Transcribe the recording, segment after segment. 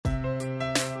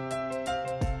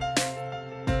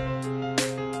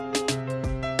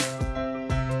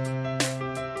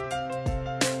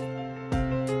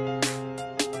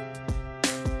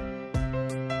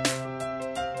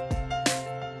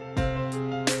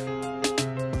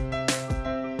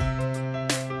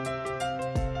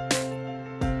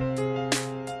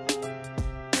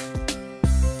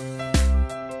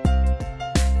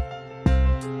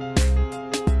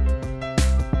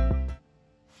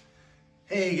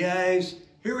guys,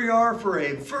 here we are for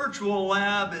a virtual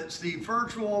lab. It's the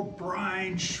virtual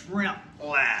Brine Shrimp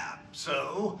Lab.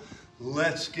 So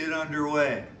let's get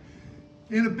underway.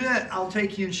 In a bit, I'll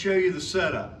take you and show you the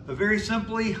setup. But very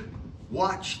simply,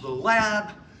 watch the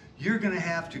lab. You're gonna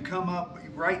have to come up,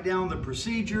 write down the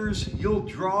procedures. You'll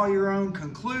draw your own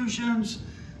conclusions,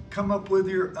 come up with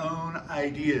your own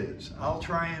ideas. I'll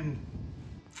try and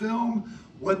film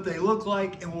what they look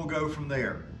like and we'll go from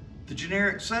there. The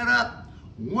generic setup,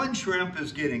 one shrimp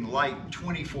is getting light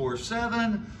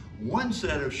 24/7, one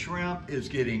set of shrimp is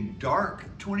getting dark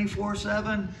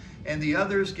 24/7, and the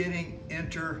other is getting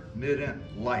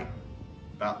intermittent light.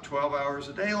 About 12 hours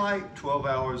of daylight, 12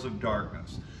 hours of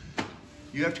darkness.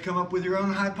 You have to come up with your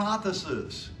own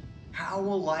hypothesis. How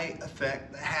will light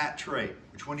affect the hatch rate?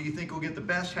 Which one do you think will get the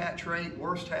best hatch rate,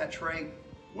 worst hatch rate,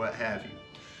 what have you?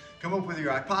 Come up with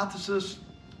your hypothesis.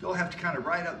 You'll have to kind of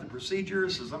write up the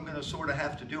procedures, as I'm going to sort of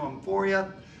have to do them for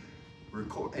you,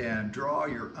 and draw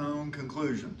your own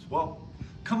conclusions. Well,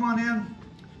 come on in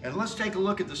and let's take a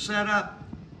look at the setup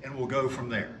and we'll go from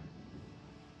there.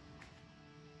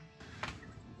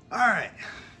 All right,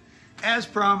 as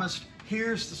promised,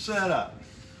 here's the setup.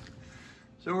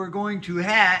 So we're going to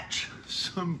hatch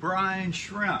some brine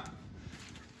shrimp.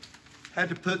 Had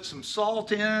to put some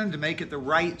salt in to make it the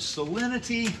right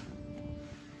salinity.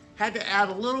 Had to add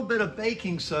a little bit of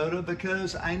baking soda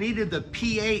because I needed the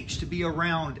pH to be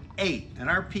around 8, and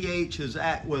our pH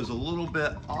was a little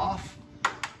bit off.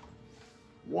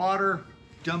 Water,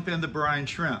 dump in the brine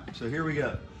shrimp. So here we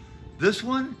go. This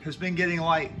one has been getting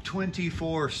light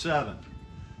 24/7.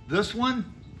 This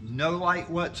one, no light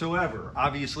whatsoever.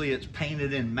 Obviously it's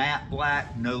painted in matte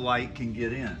black, no light can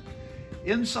get in.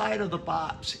 Inside of the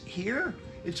box here,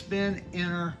 it's been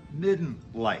intermittent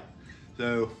light.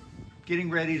 So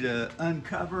getting ready to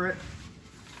uncover it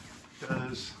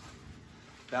because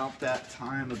about that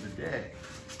time of the day.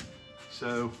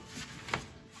 So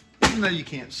even though you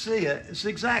can't see it, it's the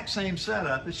exact same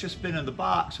setup. It's just been in the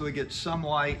box so we get some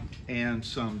light and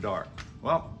some dark.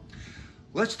 Well,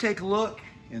 let's take a look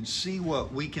and see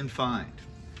what we can find.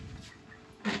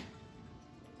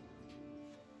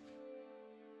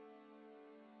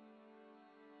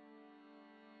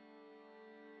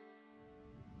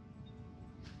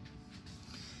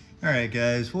 All right,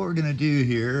 guys, what we're gonna do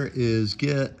here is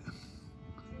get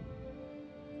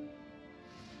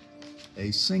a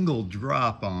single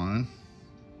drop on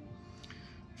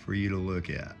for you to look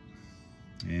at.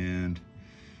 And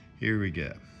here we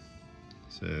go.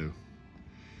 So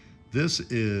this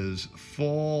is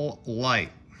full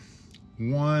light,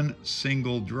 one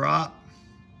single drop.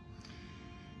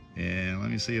 And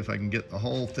let me see if I can get the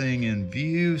whole thing in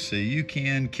view so you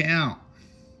can count.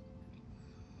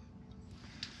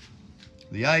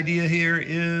 The idea here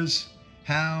is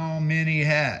how many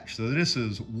hatch. So this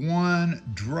is one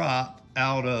drop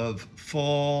out of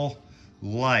full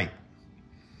light.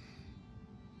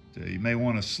 So you may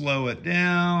want to slow it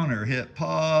down or hit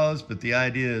pause, but the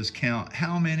idea is count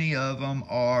how many of them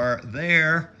are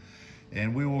there,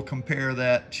 and we will compare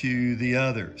that to the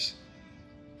others.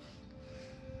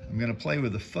 I'm going to play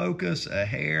with the focus a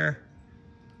hair.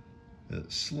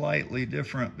 It's slightly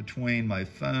different between my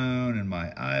phone and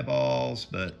my eyeballs,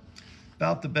 but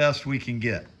about the best we can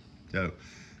get. So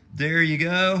there you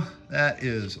go. That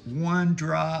is one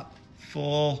drop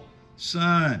full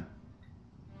sun.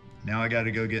 Now I got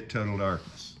to go get total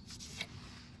darkness.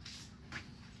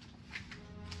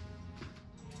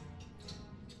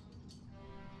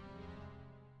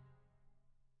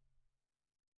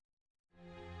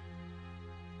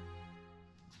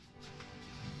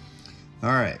 All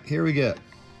right, here we go.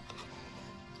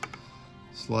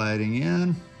 Sliding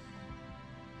in.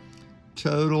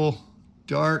 Total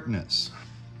darkness.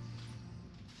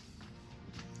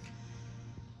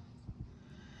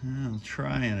 I'll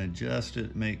try and adjust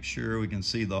it, make sure we can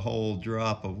see the whole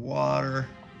drop of water.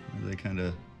 They kind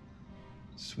of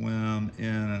swim in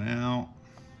and out.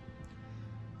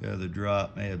 The other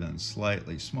drop may have been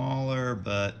slightly smaller,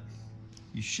 but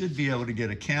you should be able to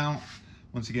get a count.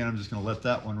 Once again, I'm just going to let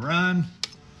that one run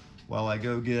while I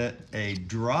go get a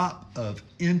drop of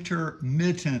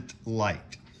intermittent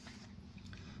light.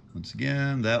 Once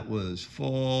again, that was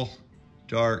full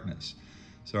darkness.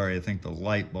 Sorry, I think the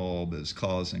light bulb is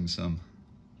causing some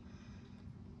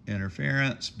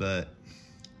interference, but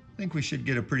I think we should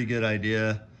get a pretty good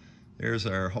idea. There's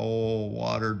our whole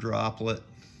water droplet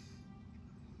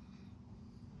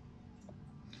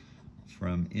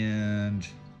from end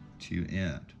to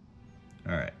end.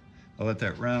 All right, I'll let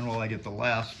that run while I get the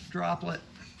last droplet.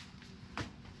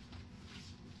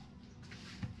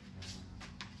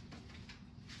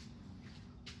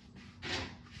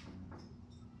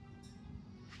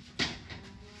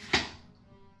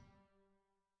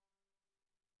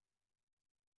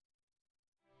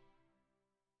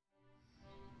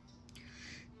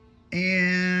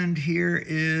 And here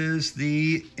is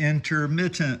the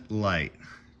intermittent light.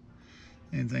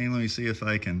 Anything, let me see if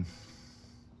I can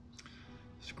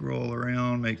scroll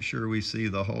around, make sure we see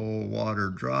the whole water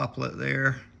droplet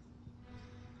there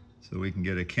so we can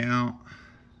get a count.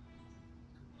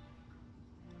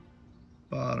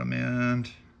 Bottom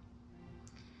end.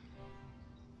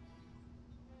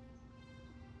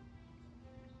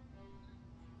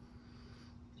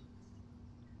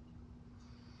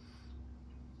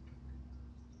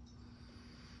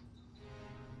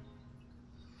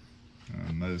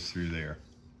 Most through there.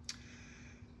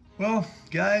 Well,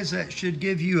 guys, that should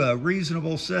give you a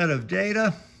reasonable set of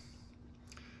data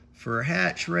for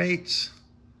hatch rates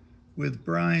with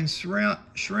brine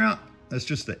shrimp. That's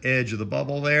just the edge of the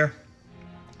bubble there.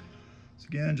 So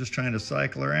again, just trying to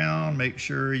cycle around, make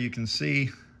sure you can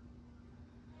see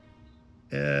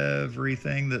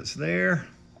everything that's there.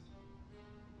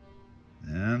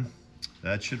 And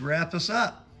that should wrap us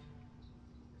up.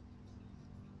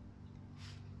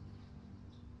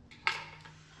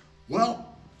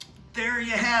 Well, there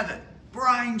you have it,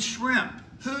 brine shrimp.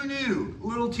 Who knew?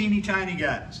 Little teeny tiny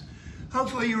guys.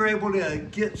 Hopefully you were able to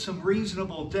get some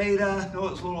reasonable data. I know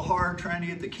it's a little hard trying to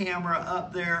get the camera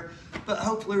up there, but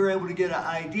hopefully you were able to get an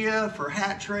idea for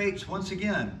hatch rates. Once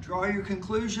again, draw your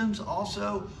conclusions.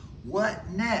 Also, what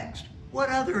next? What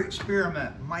other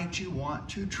experiment might you want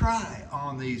to try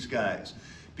on these guys?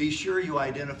 Be sure you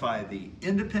identify the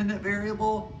independent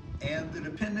variable and the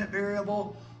dependent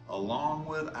variable along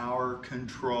with our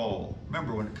control.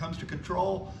 Remember, when it comes to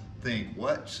control, think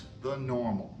what's the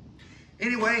normal.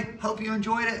 Anyway, hope you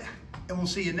enjoyed it, and we'll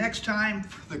see you next time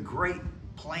for the great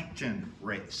plankton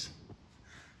race.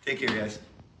 Take care, guys.